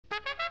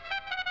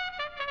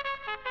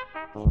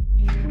My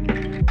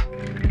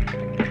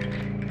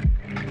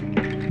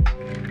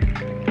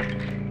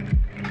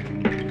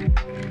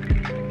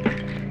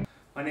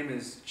name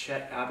is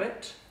Chet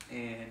Abbott,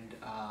 and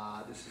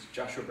this is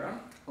Joshua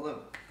Brown. Hello.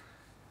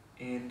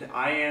 And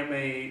I am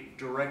a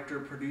director,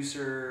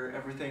 producer,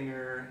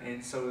 everythinger,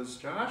 and so is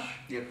Josh.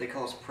 Yep, they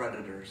call us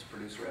predators,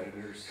 producer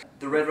editors.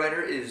 The Red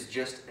Ryder is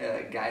just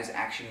a guy's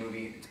action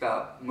movie. It's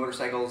about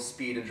motorcycles,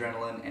 speed,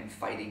 adrenaline, and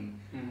fighting.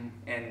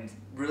 And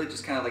really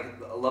just kind of like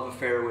a love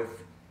affair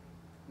with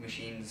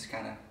machines,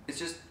 kind of.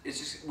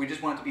 We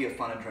just want it to be a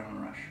fun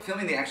adrenaline rush.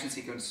 Filming the action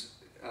sequence,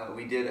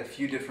 we did a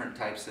few different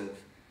types of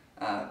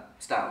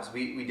styles.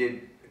 We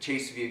did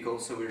chase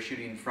vehicles, so we were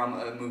shooting from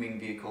a moving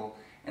vehicle.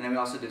 And then we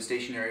also did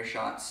stationary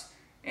shots,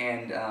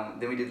 and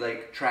then we did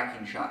like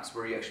tracking shots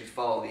where you actually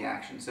follow the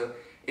action. So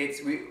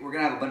we're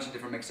gonna have a bunch of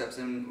different mix-ups,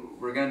 and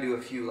we're gonna do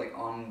a few like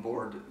on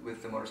board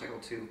with the motorcycle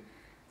too.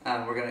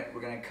 We're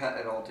gonna cut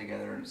it all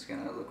together, and it's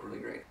gonna look really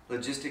great.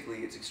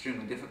 Logistically, it's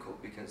extremely difficult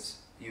because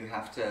you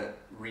have to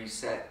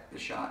reset the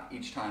shot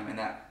each time, and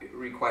that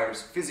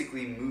requires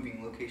physically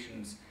moving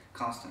locations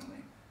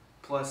constantly.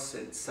 Plus,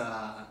 it's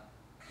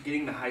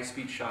getting the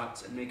high-speed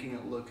shots and making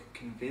it look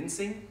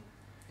convincing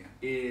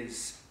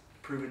is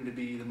proven to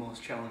be the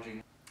most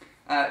challenging.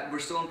 We're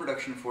still in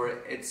production for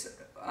it. It's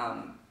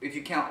if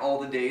you count all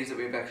the days that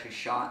we've actually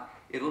shot,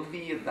 it'll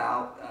be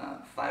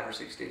about 5 or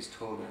 6 days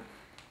total,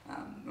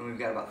 and we've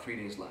got about 3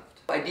 days left.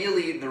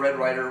 Ideally, the Red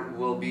Ryder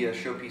will be a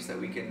showpiece that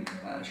we can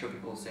show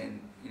people, saying,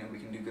 you know, we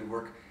can do good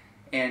work,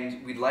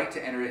 and we'd like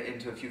to enter it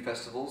into a few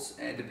festivals.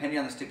 And depending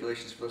on the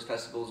stipulations for those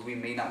festivals, we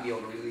may not be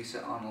able to release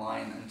it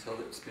online until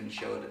it's been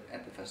showed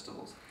at the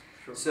festivals.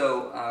 Sure.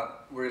 So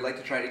we'd like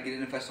to try to get it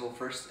in a festival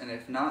first, and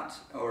if not,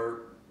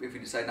 or if we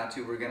decide not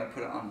to, we're going to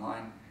put it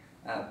online,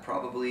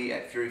 probably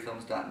at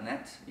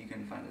furyfilms.net. You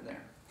can find it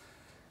there.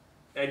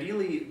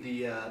 Ideally,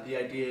 the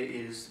idea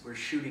is we're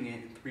shooting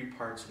it in 3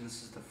 parts, and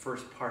this is the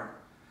first part.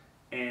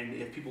 And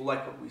if people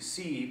like what we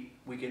see,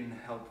 we can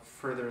help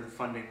further the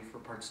funding for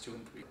parts 2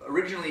 and 3.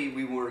 Originally,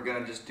 we were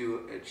going to just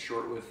do it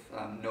short with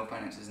no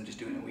finances and just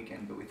do it in a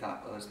weekend, but we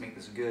thought, well, let's make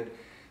this good.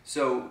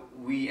 So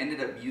we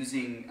ended up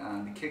using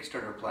the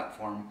Kickstarter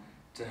platform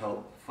to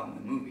help fund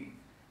the movie,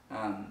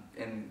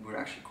 and we're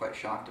actually quite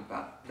shocked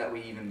about that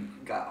we even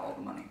got all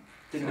the money.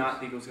 Did not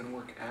think it was going to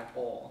work at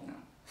all. No.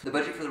 The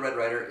budget for the Red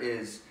Ryder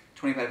is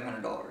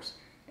 $2,500,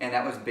 and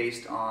that was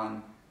based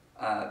on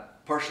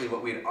partially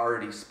what we had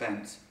already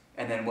spent,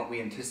 and then what we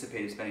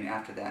anticipated spending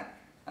after that,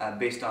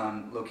 based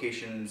on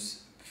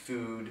locations,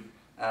 food,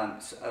 a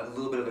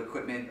little bit of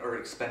equipment or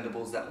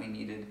expendables that we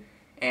needed,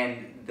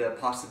 and the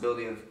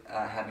possibility of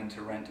having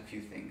to rent a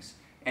few things.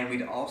 And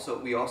we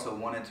also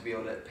wanted to be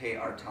able to pay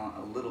our talent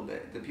a little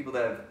bit. The people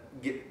that have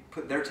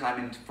put their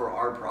time in for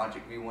our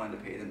project, we wanted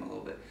to pay them a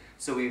little bit.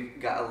 So we've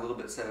got a little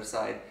bit set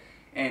aside,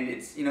 and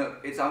it's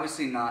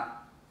obviously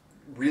not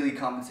really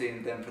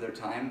compensating them for their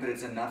time, but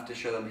it's enough to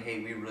show them, hey,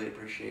 we really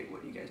appreciate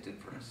what you guys did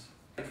for us.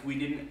 If we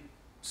didn't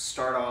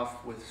start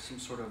off with some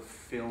sort of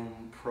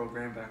film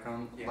program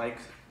background like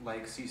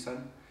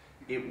CSUN,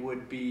 it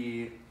would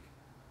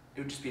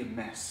just be a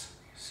mess.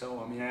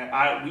 So I mean,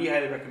 we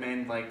highly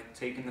recommend like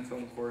taking the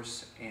film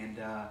course and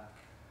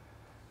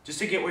just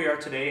to get where you are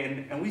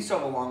today, and we still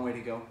have a long way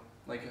to go,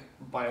 like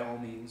by all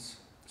means.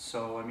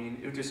 So I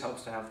mean, it just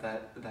helps to have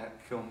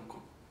that film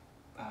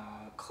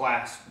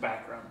class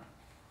background.